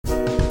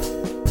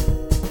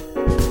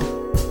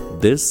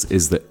This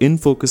is the In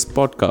Focus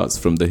podcast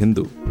from The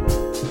Hindu.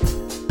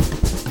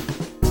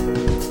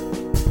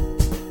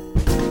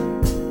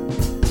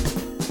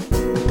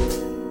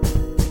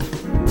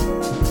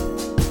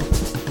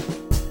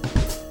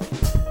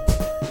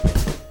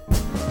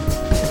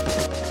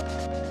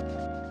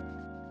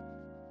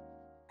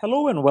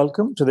 Hello and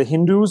welcome to the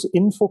Hindu's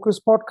In Focus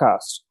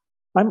podcast.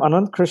 I'm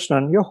Anand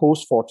Krishnan, your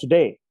host for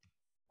today.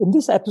 In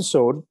this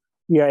episode,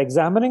 we are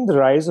examining the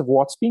rise of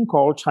what's being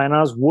called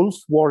China's wolf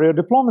warrior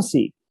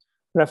diplomacy,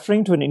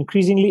 referring to an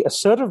increasingly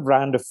assertive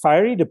brand of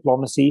fiery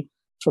diplomacy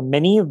from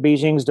many of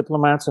Beijing's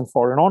diplomats and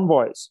foreign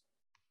envoys.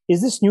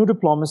 Is this new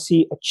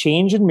diplomacy a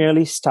change in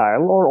merely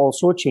style or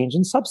also a change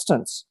in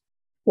substance?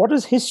 What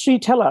does history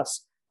tell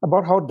us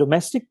about how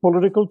domestic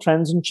political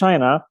trends in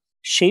China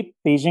shape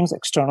Beijing's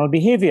external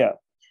behavior?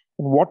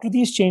 And what do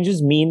these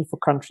changes mean for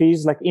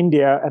countries like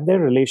India and their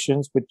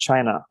relations with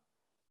China?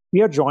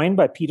 We are joined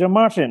by Peter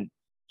Martin,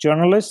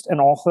 journalist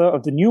and author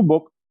of the new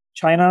book,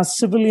 China's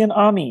Civilian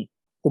Army,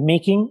 The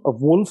Making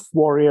of Wolf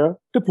Warrior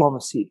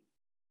Diplomacy.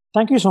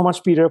 Thank you so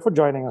much, Peter, for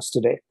joining us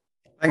today.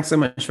 Thanks so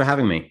much for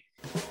having me.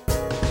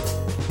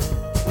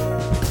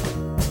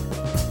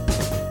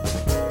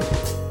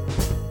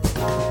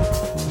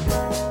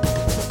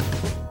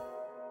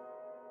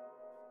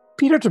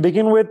 Peter, to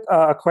begin with,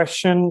 a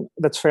question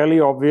that's fairly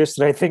obvious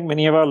that I think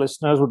many of our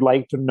listeners would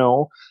like to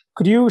know.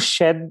 Could you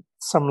shed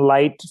some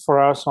light for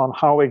us on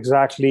how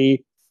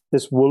exactly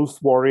this wolf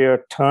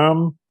warrior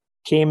term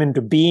came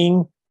into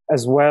being,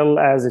 as well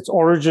as its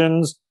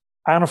origins,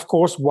 and of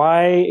course,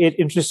 why it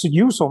interested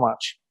you so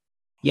much?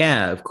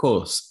 Yeah, of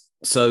course.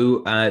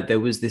 So there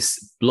was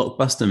this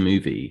blockbuster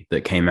movie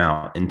that came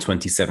out in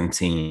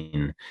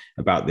 2017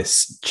 about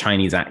this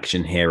Chinese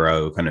action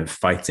hero kind of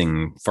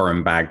fighting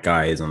foreign bad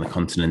guys on the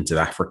continent of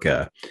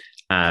Africa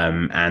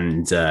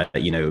and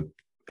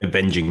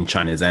avenging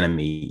China's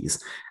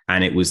enemies.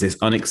 And it was this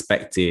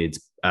unexpected,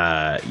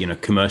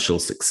 commercial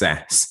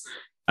success.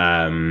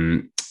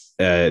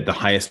 The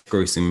highest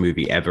grossing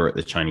movie ever at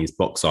the Chinese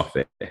box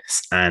office.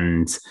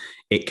 And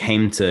it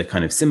came to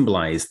kind of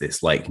symbolize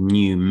this like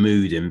new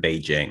mood in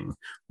Beijing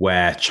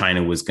where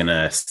China was going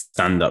to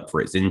stand up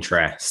for its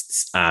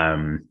interests.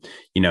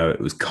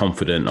 It was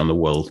confident on the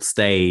world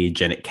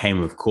stage. And it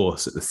came, of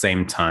course, at the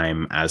same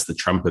time as the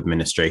Trump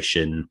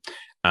administration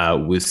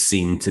was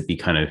seen to be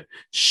kind of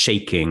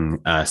shaking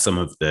some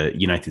of the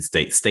United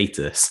States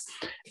status.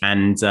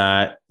 And,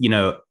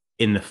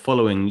 in the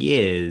following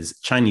years,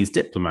 Chinese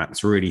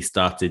diplomats really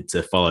started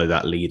to follow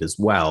that lead as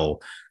well.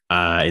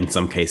 In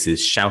some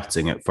cases,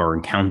 shouting at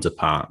foreign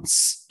counterparts,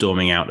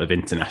 storming out of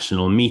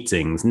international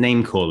meetings,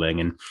 name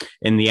calling. And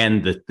in the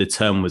end, the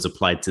term was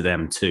applied to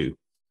them too.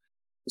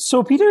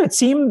 So, Peter, it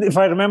seemed, if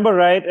I remember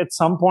right, at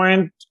some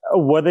point,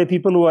 were there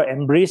people who were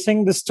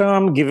embracing this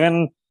term,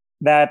 given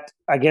that,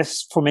 I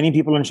guess, for many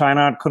people in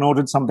China, it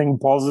connoted something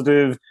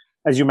positive,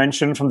 as you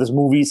mentioned, from this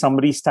movie,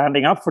 somebody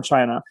standing up for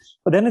China.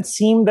 But then it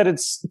seemed that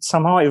it's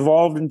somehow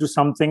evolved into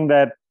something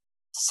that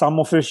some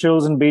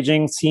officials in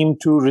Beijing seem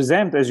to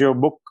resent, as your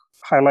book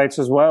highlights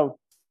as well.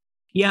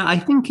 Yeah, I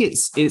think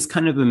it's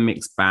kind of a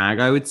mixed bag.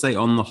 I would say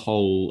on the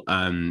whole,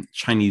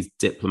 Chinese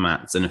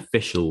diplomats and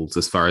officials,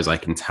 as far as I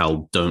can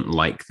tell, don't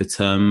like the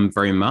term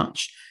very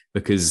much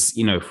because,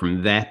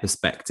 from their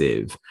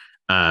perspective,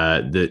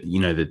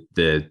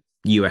 the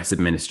US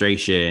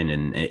administration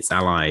and its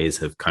allies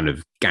have kind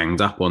of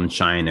ganged up on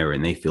China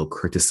and they feel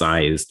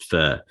criticized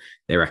for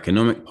their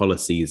economic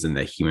policies and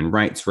their human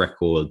rights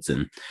records.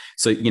 And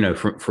so,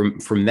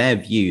 from their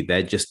view,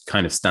 they're just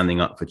kind of standing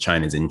up for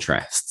China's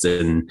interests.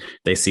 And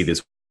they see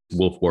this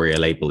wolf warrior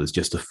label as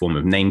just a form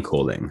of name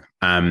calling.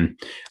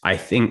 I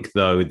think,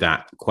 though,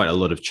 that quite a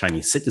lot of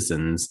Chinese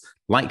citizens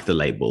like the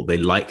label. They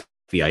like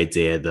the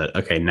idea that,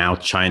 okay, now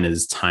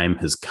China's time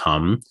has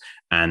come.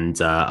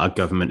 And our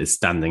government is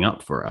standing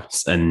up for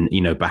us. And,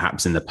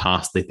 perhaps in the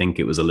past, they think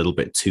it was a little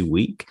bit too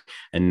weak.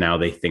 And now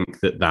they think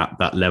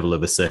that level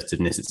of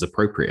assertiveness is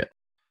appropriate.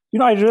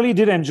 I really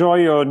did enjoy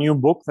your new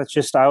book that's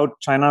just out,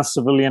 China's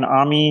Civilian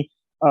Army,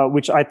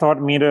 which I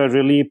thought made a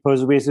really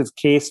persuasive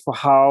case for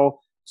how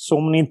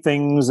so many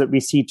things that we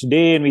see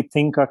today and we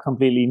think are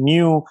completely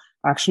new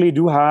actually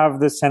do have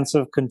this sense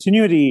of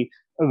continuity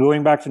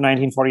going back to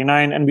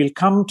 1949. And we'll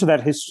come to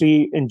that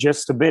history in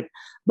just a bit.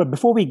 But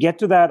before we get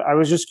to that, I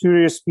was just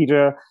curious,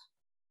 Peter,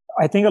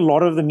 I think a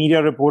lot of the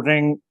media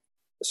reporting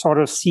sort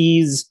of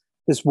sees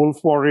this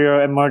wolf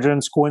warrior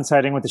emergence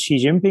coinciding with the Xi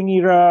Jinping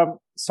era,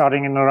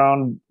 starting in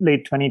around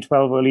late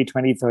 2012, early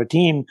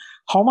 2013.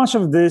 How much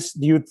of this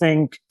do you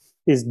think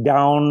is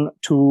down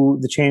to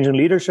the change in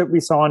leadership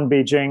we saw in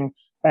Beijing?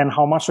 And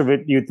how much of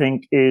it do you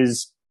think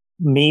is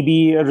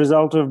maybe a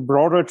result of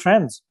broader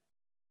trends?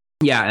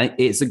 Yeah,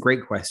 it's a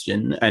great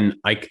question. And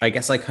I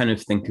guess I kind of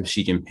think of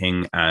Xi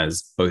Jinping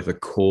as both a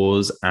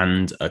cause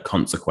and a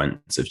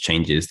consequence of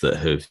changes that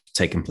have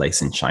taken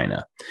place in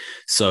China.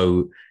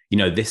 So,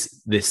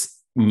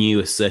 this new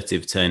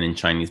assertive turn in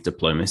Chinese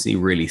diplomacy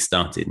really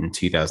started in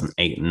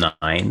 2008 and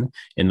 9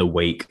 in the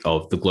wake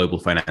of the global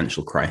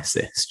financial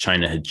crisis.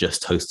 China had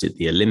just hosted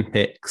the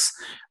Olympics.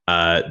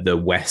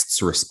 The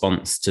West's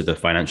response to the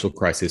financial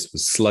crisis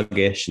was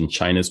sluggish, and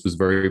China's was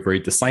very, very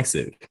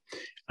decisive.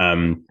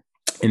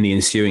 In the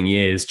ensuing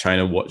years,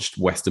 China watched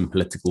Western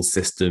political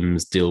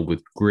systems deal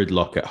with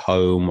gridlock at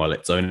home while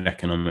its own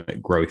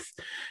economic growth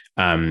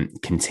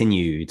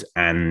continued,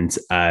 and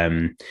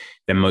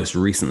then most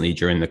recently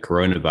during the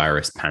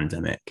coronavirus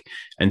pandemic.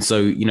 And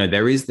so,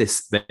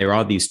 there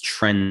are these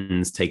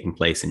trends taking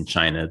place in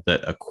China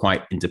that are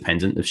quite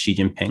independent of Xi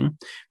Jinping.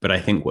 But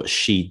I think what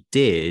Xi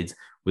did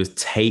was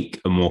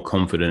take a more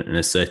confident and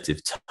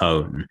assertive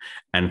tone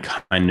and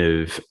kind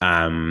of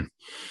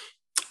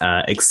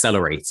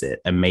accelerate it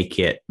and make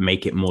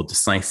it more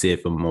decisive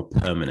and more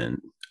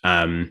permanent.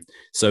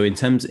 So in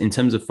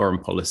terms of foreign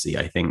policy,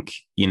 I think,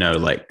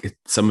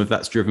 some of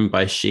that's driven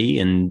by Xi,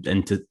 and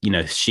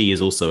Xi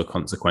is also a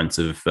consequence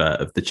of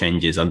the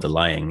changes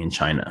underlying in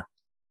China.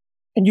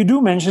 And you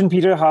do mention,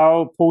 Peter,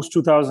 how post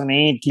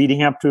 2008,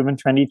 leading up to even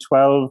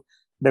 2012,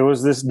 there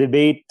was this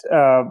debate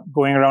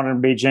going around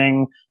in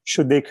Beijing.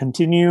 Should they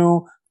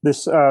continue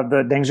this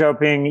the Deng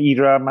Xiaoping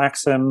era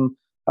maxim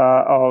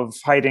of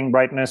hiding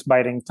brightness,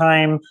 biding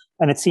time?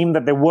 And it seemed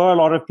that there were a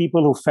lot of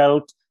people who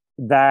felt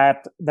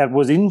that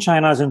was in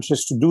China's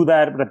interest to do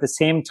that. But at the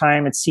same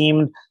time, it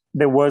seemed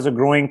there was a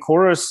growing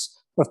chorus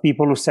of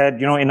people who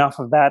said, enough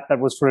of that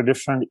was for a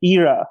different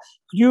era.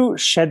 Could you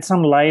shed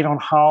some light on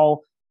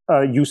how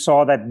you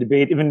saw that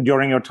debate, even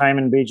during your time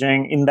in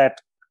Beijing, in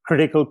that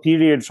critical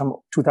period from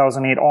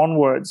 2008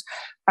 onwards?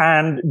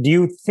 And do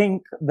you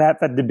think that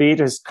debate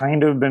has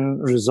kind of been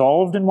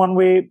resolved in one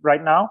way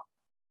right now?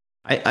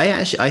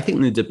 I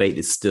think the debate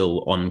is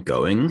still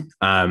ongoing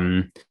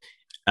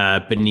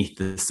beneath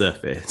the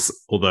surface.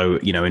 Although,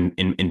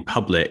 in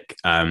public,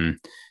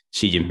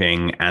 Xi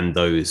Jinping and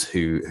those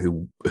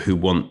who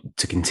want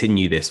to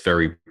continue this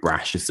very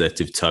brash,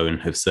 assertive tone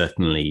have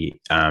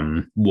certainly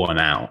won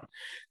out.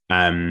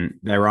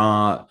 There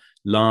are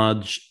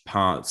large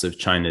parts of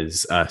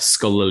China's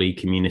scholarly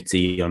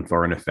community on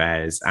foreign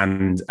affairs,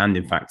 and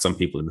in fact some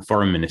people in the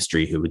foreign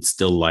ministry who would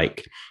still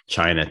like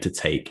China to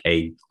take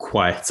a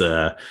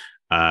quieter,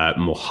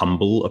 more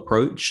humble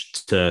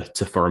approach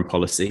to foreign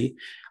policy.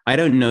 I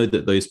don't know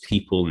that those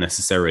people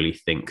necessarily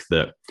think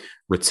that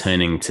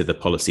returning to the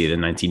policy of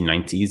the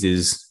 1990s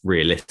is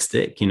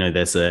realistic.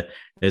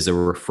 There's a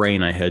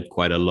refrain I heard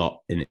quite a lot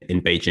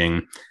in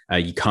Beijing: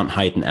 you can't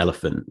hide an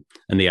elephant.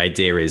 And the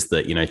idea is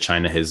that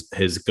China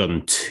has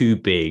gotten too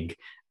big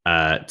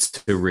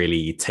to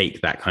really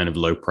take that kind of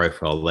low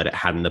profile that it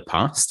had in the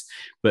past.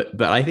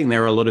 But I think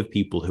there are a lot of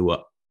people who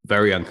are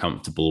very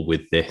uncomfortable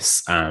with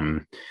this.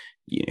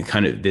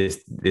 Kind of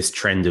this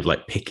trend of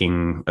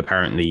picking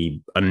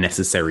apparently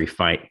unnecessary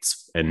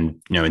fights and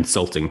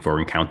insulting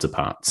foreign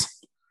counterparts.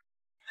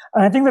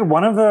 And I think that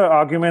one of the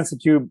arguments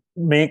that you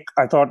make,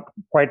 I thought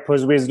quite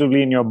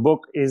persuasively in your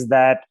book, is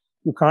that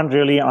you can't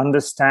really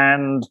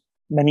understand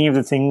many of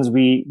the things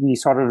we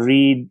sort of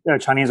read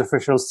Chinese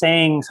officials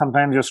saying.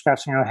 Sometimes you're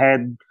scratching your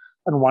head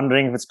and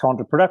wondering if it's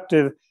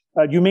counterproductive.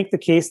 You make the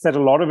case that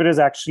a lot of it is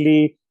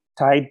actually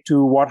tied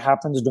to what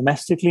happens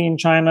domestically in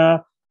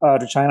China,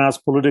 to China's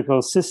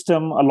political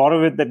system, a lot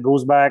of it that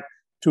goes back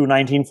to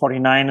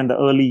 1949 and the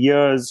early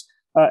years.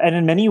 And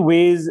in many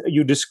ways,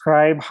 you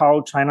describe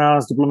how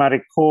China's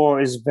diplomatic corps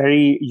is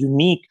very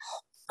unique.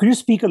 Could you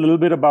speak a little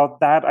bit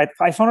about that?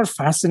 I found it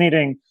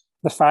fascinating,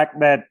 the fact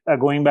that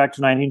going back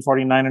to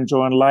 1949 and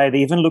Zhou Enlai, they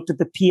even looked at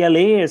the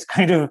PLA as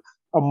kind of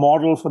a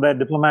model for their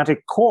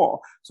diplomatic corps.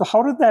 So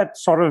how did that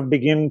sort of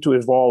begin to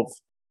evolve?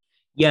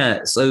 Yeah,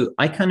 so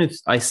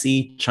I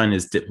see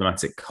China's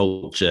diplomatic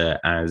culture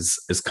as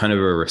kind of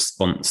a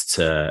response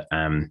to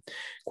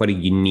quite a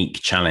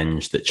unique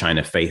challenge that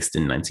China faced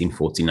in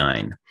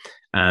 1949.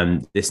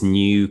 This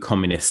new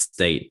communist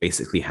state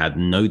basically had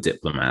no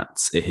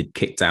diplomats. It had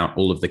kicked out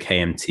all of the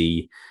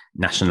KMT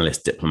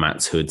nationalist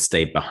diplomats who had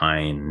stayed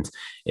behind.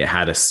 It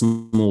had a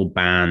small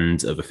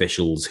band of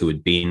officials who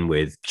had been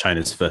with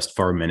China's first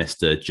foreign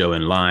minister, Zhou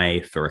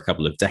Enlai, for a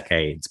couple of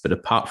decades. But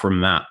apart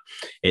from that,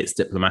 its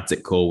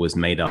diplomatic corps was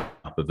made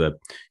up of a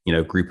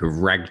group of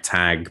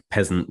ragtag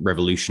peasant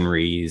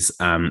revolutionaries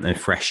and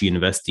fresh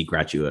university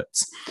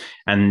graduates.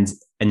 And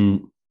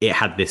it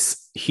had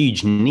this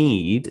huge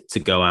need to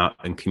go out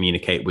and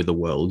communicate with the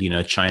world.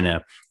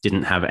 China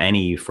didn't have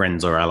any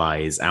friends or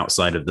allies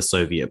outside of the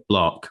Soviet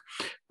bloc,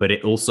 but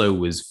it also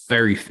was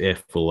very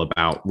fearful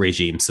about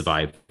regime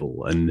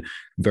survival and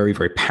very,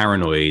 very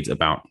paranoid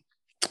about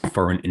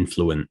foreign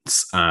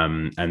influence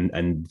and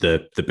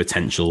the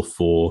potential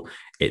for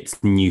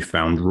its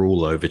newfound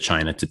rule over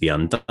China to be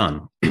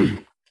undone.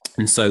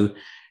 And so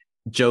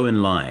Zhou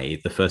Enlai,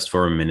 the first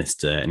foreign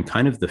minister and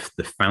kind of the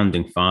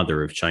founding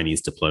father of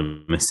Chinese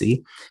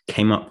diplomacy,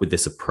 came up with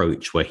this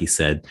approach where he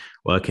said,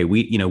 well, okay,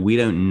 we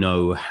don't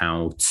know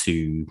how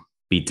to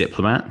be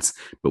diplomats,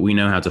 but we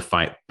know how to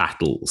fight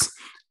battles.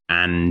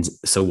 And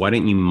so why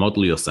don't you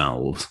model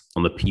yourselves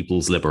on the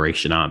People's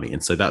Liberation Army?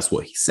 And so that's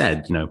what he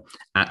said,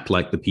 act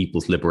like the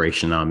People's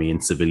Liberation Army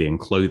in civilian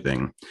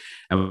clothing.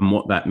 And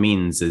what that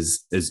means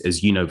is,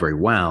 as you know very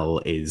well,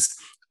 is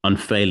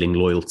unfailing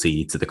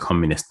loyalty to the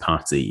Communist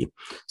Party,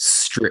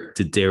 strict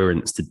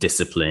adherence to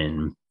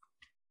discipline,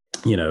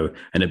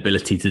 an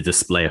ability to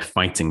display a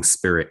fighting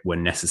spirit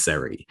when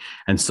necessary.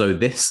 And so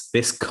this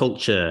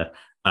culture,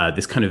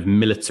 this kind of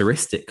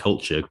militaristic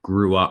culture,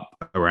 grew up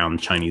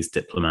around Chinese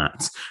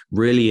diplomats,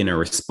 really in a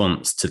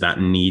response to that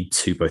need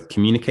to both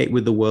communicate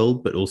with the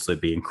world, but also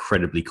be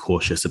incredibly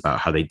cautious about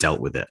how they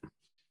dealt with it.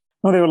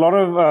 No, there were a lot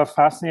of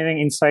fascinating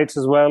insights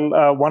as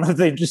well. One of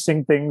the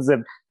interesting things that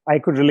I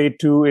could relate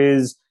to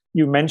is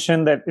you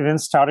mentioned that even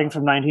starting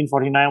from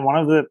 1949, one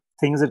of the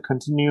things that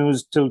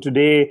continues till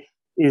today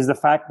is the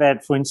fact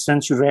that, for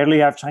instance, you rarely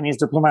have Chinese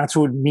diplomats who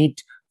would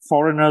meet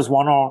foreigners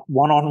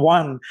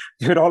one-on-one.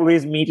 They would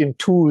always meet in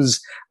twos.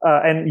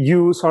 And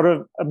you sort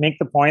of make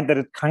the point that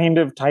it kind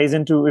of ties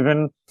into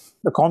even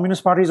the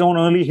Communist Party's own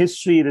early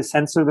history, the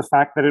sense of the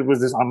fact that it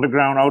was this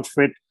underground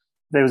outfit.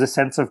 There was a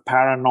sense of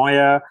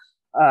paranoia.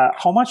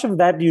 How much of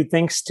that do you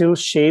think still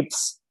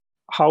shapes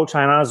how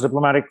China's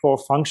diplomatic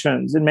corps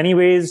functions? In many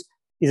ways,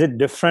 is it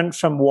different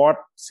from what,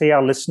 say,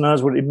 our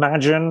listeners would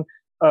imagine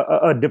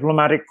a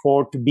diplomatic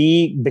corps to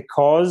be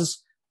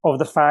because of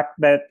the fact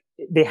that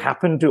they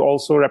happen to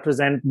also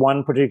represent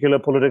one particular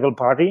political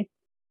party?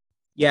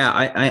 Yeah,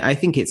 I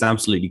think it's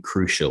absolutely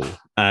crucial.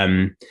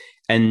 And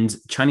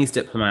Chinese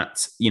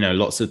diplomats,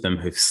 lots of them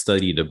have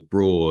studied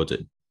abroad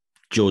at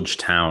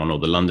Georgetown or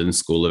the London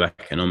School of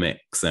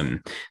Economics, and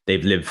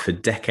they've lived for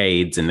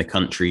decades in the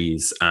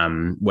countries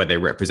where they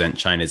represent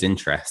China's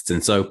interests.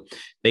 And so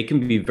they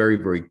can be very,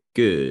 very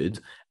good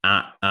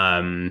at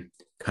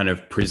kind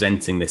of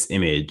presenting this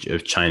image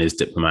of China's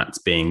diplomats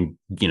being,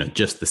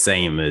 just the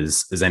same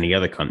as any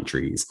other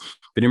countries.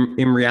 But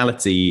in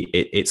reality,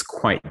 it's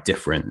quite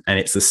different. And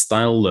it's a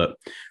style that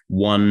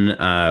one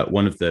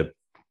of the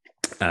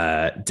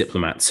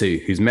diplomats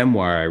whose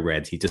memoir I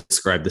read, he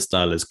described the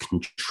style as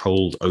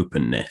controlled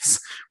openness,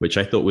 which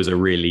I thought was a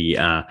really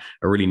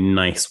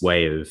nice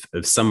way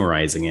of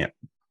summarizing it.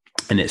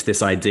 And it's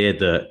this idea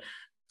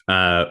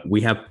that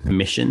we have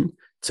permission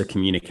to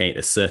communicate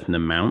a certain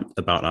amount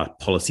about our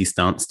policy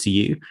stance to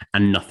you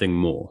and nothing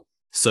more.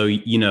 So,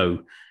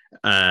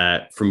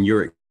 from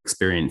your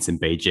experience in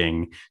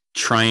Beijing,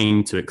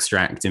 trying to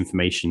extract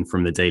information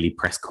from the daily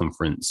press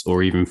conference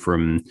or even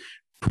from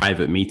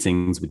private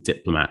meetings with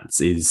diplomats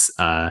is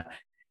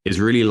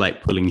really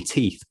like pulling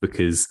teeth,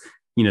 because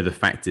the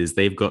fact is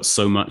they've got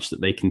so much that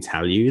they can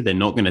tell you. They're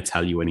not going to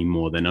tell you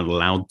anymore. They're not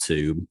allowed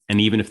to. And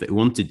even if they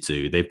wanted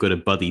to, they've got a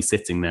buddy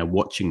sitting there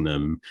watching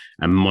them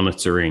and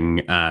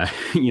monitoring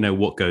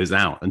what goes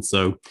out. And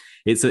so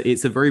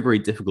it's a very, very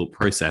difficult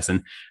process.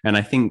 And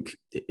I think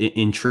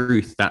in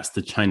truth, that's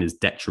to China's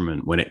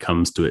detriment when it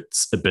comes to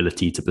its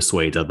ability to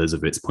persuade others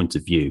of its point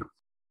of view.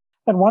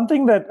 And one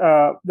thing that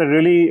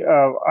really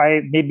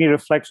made me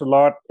reflect a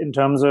lot in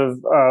terms of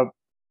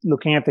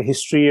looking at the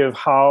history of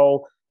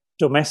how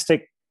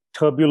domestic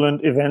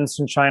turbulent events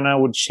in China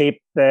would shape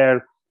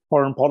their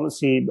foreign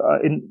policy.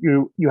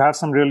 You have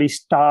some really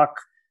stark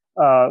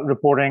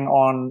reporting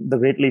on the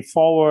Great Leap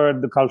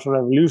Forward, the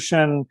Cultural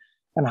Revolution,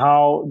 and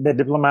how the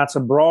diplomats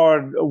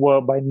abroad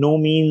were by no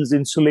means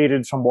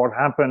insulated from what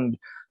happened.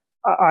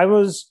 I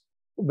was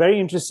very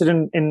interested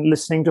in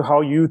listening to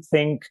how you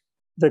think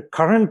the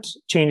current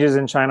changes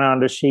in China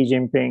under Xi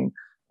Jinping,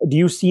 do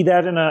you see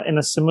that in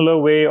a similar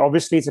way?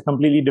 Obviously, it's a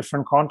completely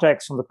different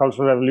context from the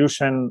Cultural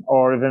Revolution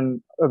or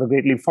even the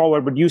Great Leap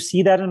Forward, but do you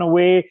see that in a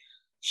way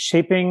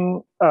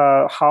shaping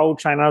how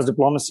China's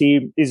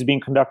diplomacy is being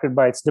conducted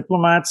by its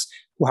diplomats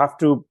who have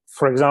to,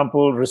 for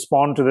example,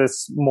 respond to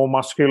this more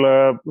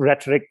muscular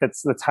rhetoric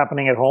that's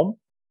happening at home?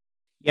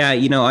 Yeah,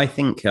 I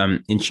think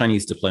in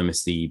Chinese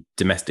diplomacy,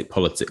 domestic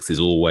politics is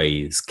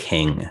always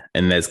king.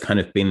 And there's kind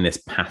of been this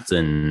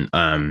pattern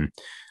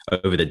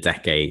over the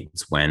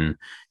decades when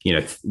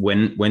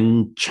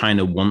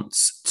China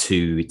wants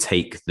to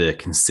take the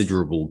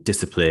considerable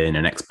discipline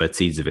and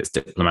expertise of its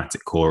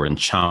diplomatic corps and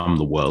charm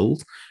the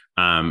world,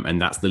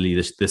 and that's the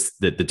leadership,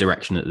 the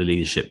direction that the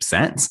leadership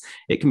sets,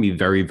 it can be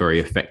very, very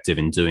effective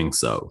in doing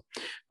so.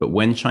 But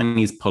when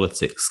Chinese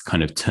politics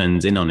kind of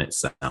turns in on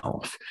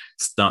itself,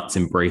 starts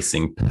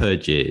embracing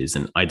purges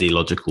and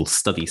ideological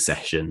study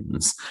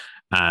sessions,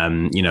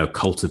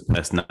 cult of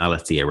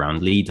personality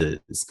around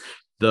leaders,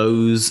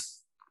 those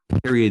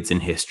periods in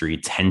history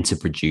tend to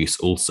produce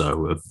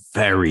also a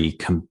very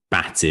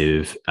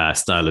combative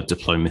style of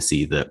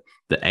diplomacy that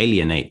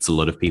alienates a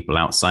lot of people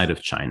outside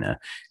of China.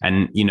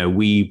 And,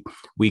 we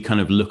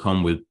kind of look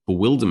on with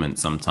bewilderment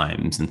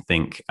sometimes and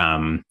think,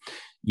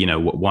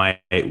 why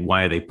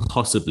are they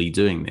possibly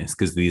doing this?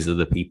 Because these are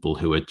the people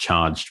who are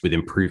charged with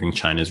improving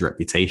China's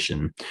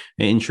reputation.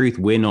 In truth,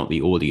 we're not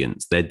the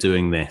audience. They're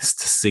doing this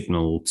to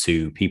signal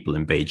to people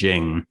in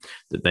Beijing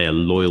that they are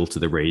loyal to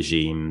the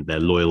regime.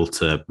 They're loyal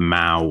to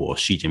Mao or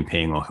Xi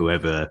Jinping or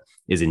whoever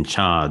is in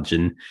charge.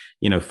 And,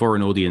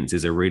 foreign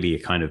audiences are really a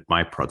kind of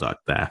byproduct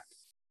there.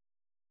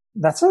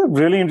 That's a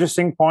really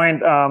interesting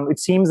point. It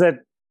seems that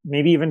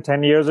maybe even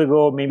 10 years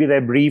ago, maybe their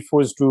brief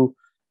was to,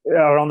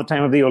 around the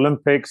time of the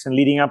Olympics and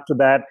leading up to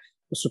that,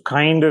 was to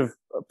kind of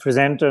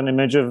present an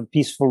image of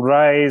peaceful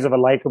rise, of a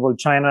likable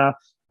China.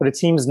 But it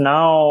seems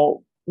now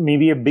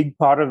maybe a big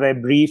part of their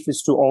brief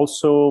is to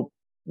also,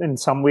 in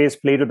some ways,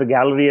 play to the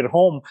gallery at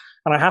home.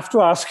 And I have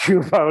to ask you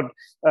about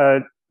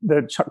the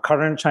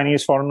current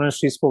Chinese Foreign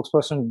Ministry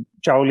spokesperson,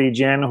 Zhao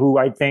Lijian, who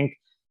I think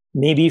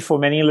maybe for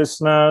many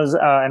listeners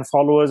and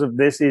followers of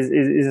this is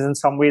in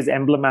some ways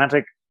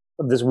emblematic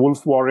of this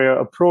wolf warrior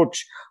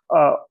approach.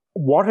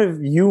 What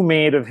have you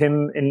made of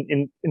him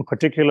in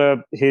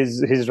particular,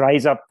 his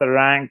rise up the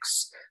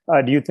ranks?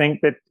 Do you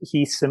think that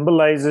he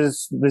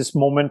symbolizes this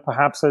moment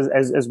perhaps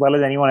as well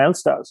as anyone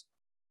else does?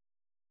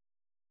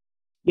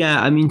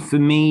 Yeah, I mean, for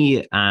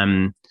me,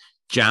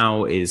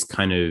 Zhao is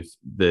kind of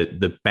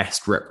the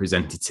best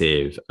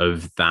representative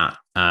of that.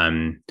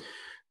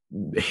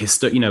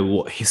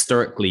 What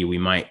historically we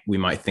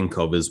might think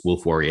of as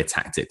wolf warrior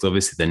tactics.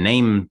 Obviously, the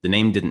name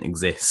didn't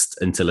exist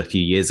until a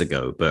few years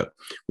ago, but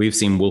we've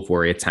seen wolf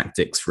warrior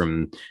tactics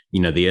from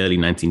the early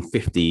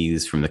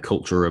 1950s, from the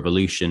Cultural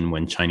Revolution,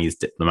 when Chinese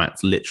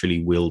diplomats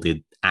literally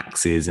wielded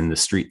axes in the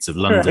streets of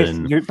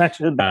London. You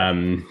mentioned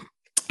that.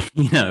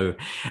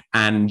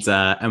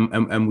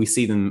 And we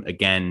see them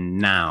again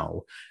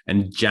now.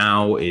 And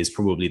Zhao is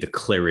probably the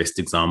clearest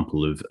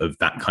example of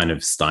that kind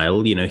of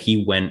style.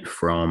 He went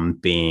from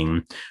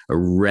being a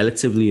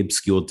relatively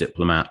obscure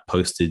diplomat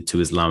posted to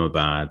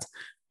Islamabad,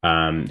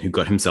 who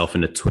got himself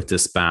in a Twitter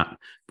spat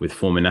with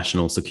former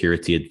National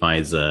Security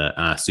Advisor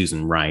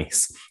Susan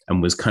Rice,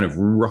 and was kind of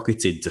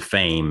rocketed to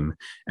fame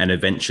and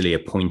eventually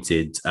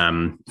appointed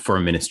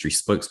foreign ministry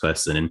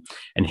spokesperson.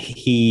 And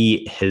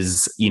he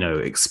has,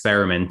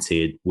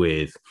 experimented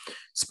with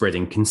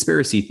spreading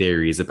conspiracy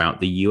theories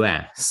about the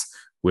US,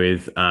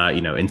 with,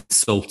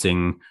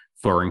 insulting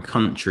foreign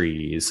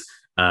countries,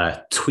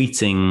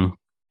 tweeting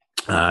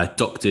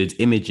doctored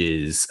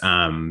images,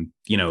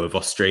 of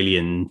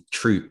Australian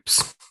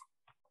troops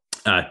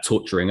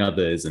torturing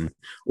others, and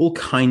all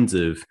kinds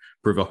of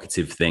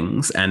provocative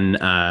things. And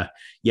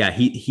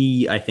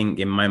he I think,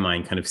 in my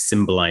mind, kind of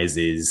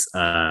symbolizes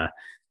the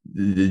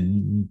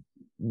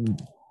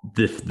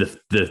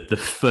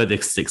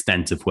furthest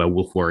extent of where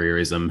wolf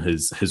warriorism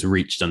has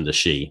reached under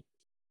Xi.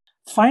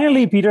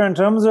 Finally, Peter, in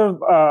terms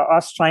of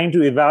us trying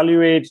to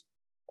evaluate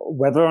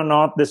whether or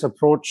not this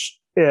approach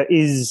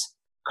is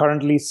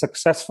currently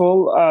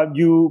successful,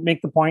 you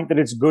make the point that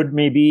it's good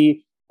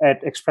maybe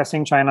at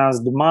expressing China's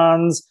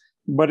demands.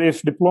 But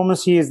if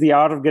diplomacy is the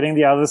art of getting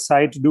the other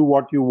side to do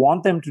what you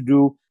want them to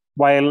do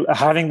while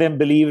having them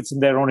believe it's in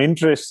their own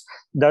interest,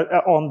 if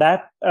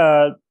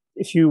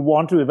you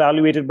want to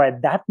evaluate it by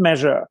that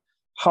measure,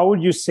 how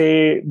would you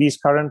say these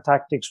current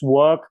tactics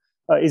work?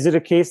 Is it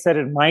a case that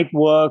it might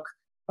work,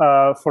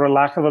 for a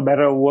lack of a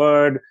better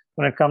word,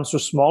 when it comes to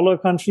smaller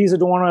countries that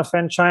don't want to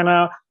offend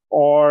China?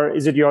 Or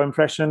is it your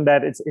impression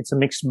that it's a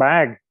mixed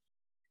bag?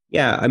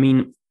 Yeah, I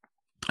mean,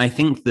 I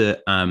think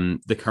that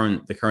the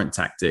current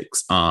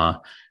tactics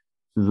are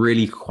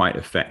really quite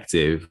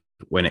effective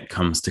when it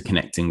comes to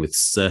connecting with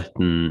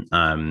certain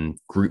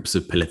groups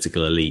of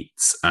political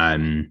elites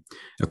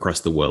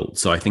across the world.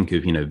 So I think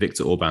of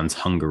Viktor Orban's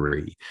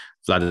Hungary,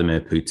 Vladimir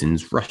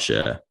Putin's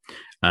Russia,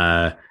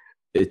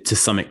 to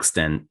some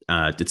extent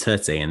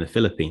Duterte in the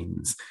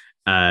Philippines.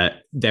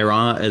 There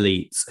are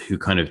elites who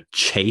kind of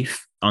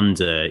chafe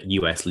under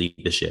US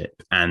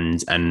leadership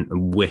and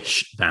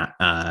wish that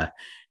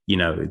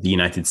the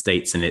United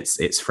States and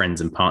its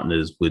friends and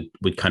partners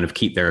would kind of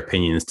keep their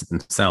opinions to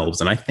themselves.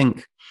 And I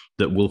think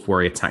that wolf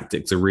warrior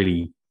tactics are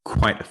really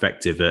quite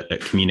effective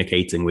at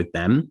communicating with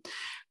them.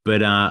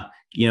 But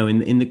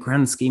in the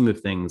grand scheme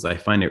of things, I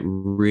find it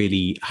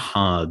really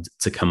hard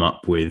to come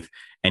up with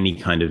any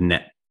kind of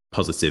net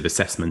positive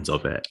assessment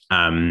of it.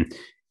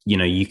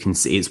 You can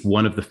see it's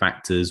one of the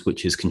factors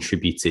which has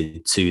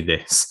contributed to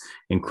this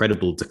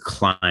incredible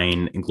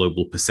decline in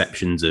global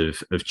perceptions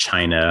of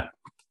China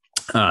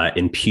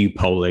in Pew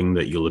polling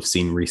that you'll have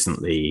seen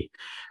recently.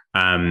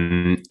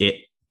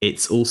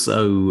 It's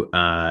also,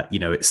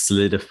 it's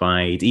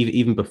solidified,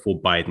 even before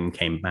Biden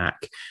came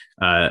back,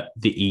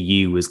 the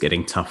EU was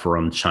getting tougher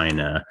on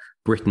China.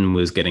 Britain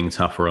was getting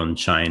tougher on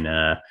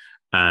China.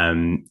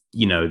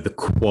 The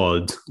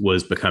Quad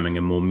was becoming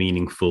a more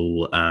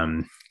meaningful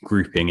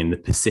grouping in the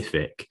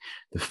Pacific.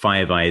 The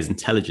Five Eyes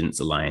Intelligence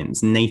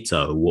Alliance,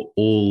 NATO, were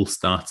all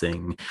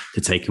starting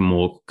to take a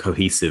more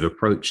cohesive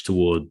approach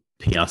toward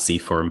PRC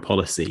foreign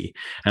policy.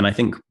 And I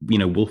think,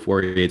 wolf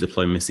warrior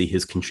diplomacy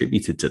has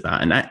contributed to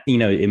that. And,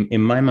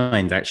 in my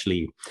mind,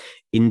 actually,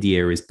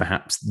 India is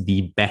perhaps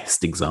the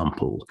best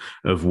example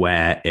of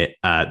where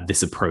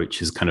this approach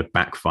has kind of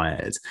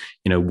backfired.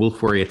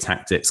 Wolf warrior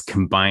tactics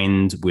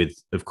combined with,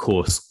 of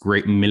course,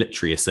 great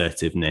military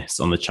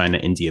assertiveness on the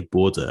China-India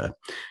border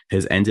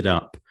has ended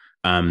up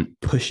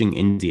pushing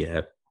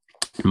India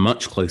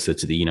much closer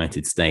to the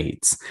United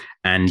States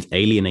and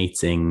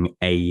alienating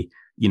a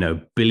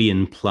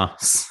billion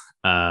plus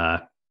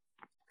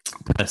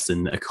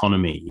person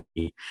economy,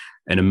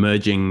 an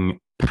emerging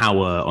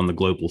power on the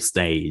global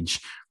stage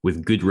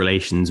with good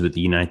relations with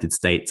the United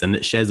States and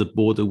that shares a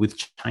border with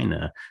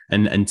China.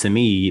 And to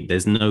me,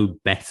 there's no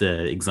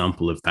better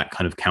example of that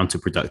kind of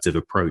counterproductive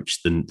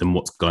approach than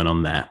what's going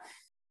on there.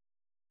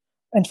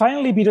 And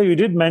finally, Peter, you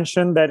did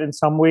mention that in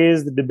some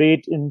ways the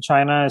debate in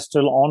China is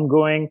still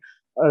ongoing.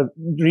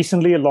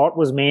 Recently, a lot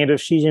was made of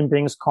Xi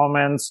Jinping's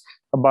comments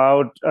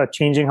about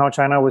changing how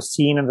China was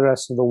seen in the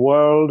rest of the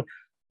world.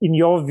 In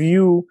your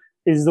view,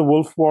 is the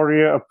wolf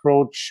warrior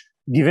approach,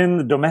 given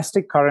the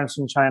domestic currents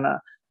in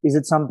China, is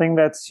it something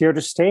that's here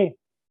to stay?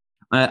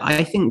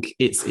 I think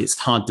it's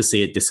hard to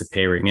see it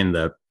disappearing in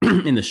the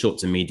in the short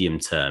to medium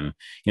term.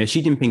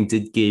 Xi Jinping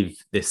did give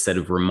this set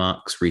of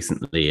remarks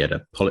recently at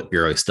a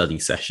Politburo study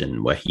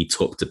session where he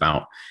talked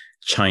about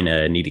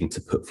China needing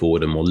to put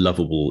forward a more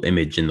lovable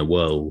image in the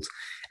world.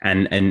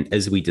 And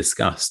as we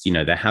discussed,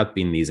 there have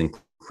been these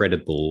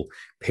incredible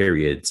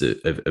periods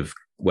of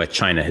where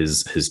China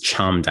has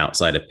charmed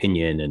outside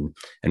opinion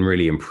and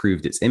really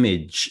improved its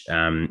image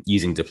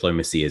using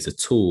diplomacy as a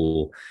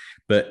tool.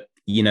 But,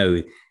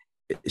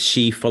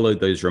 she followed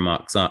those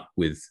remarks up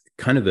with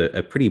kind of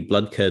a pretty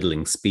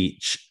blood-curdling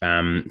speech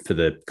for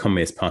the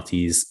Communist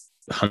Party's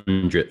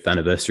 100th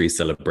anniversary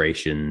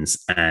celebrations.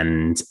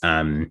 And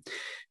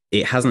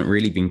it hasn't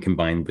really been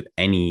combined with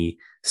any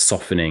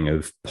softening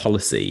of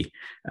policy,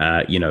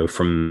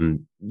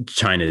 from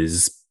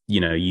China's,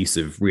 use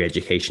of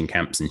re-education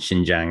camps in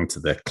Xinjiang to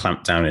the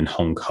clampdown in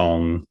Hong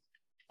Kong,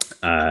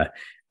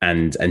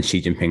 and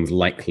Xi Jinping's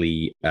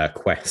likely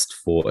quest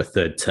for a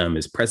third term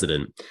as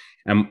president.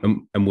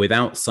 And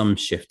without some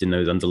shift in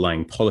those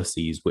underlying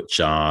policies,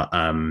 which are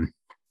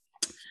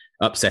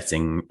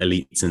upsetting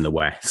elites in the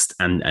West,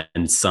 and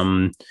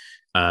some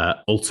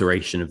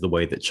alteration of the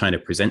way that China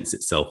presents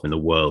itself in the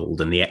world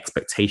and the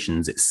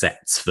expectations it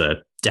sets for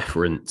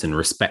deference and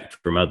respect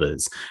from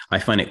others, I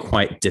find it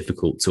quite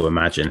difficult to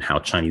imagine how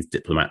Chinese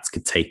diplomats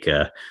could take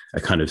a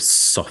kind of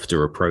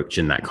softer approach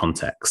in that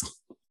context.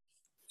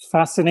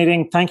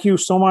 Fascinating. Thank you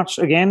so much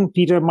again,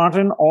 Peter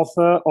Martin,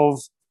 author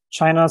of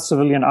China's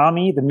Civilian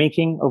Army, The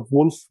Making of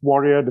Wolf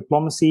Warrior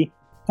Diplomacy.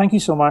 Thank you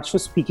so much for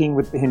speaking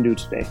with The Hindu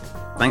today.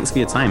 Thanks for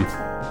your time.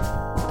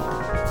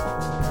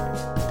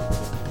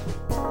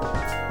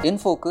 In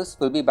Focus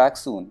will be back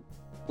soon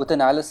with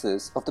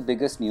analysis of the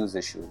biggest news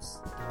issues.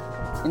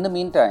 In the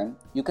meantime,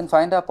 you can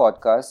find our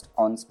podcast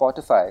on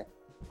Spotify,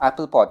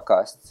 Apple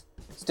Podcasts,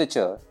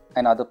 Stitcher,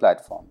 and other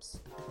platforms.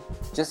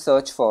 Just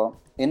search for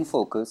In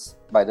Focus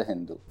by The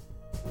Hindu.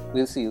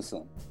 We'll see you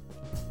soon.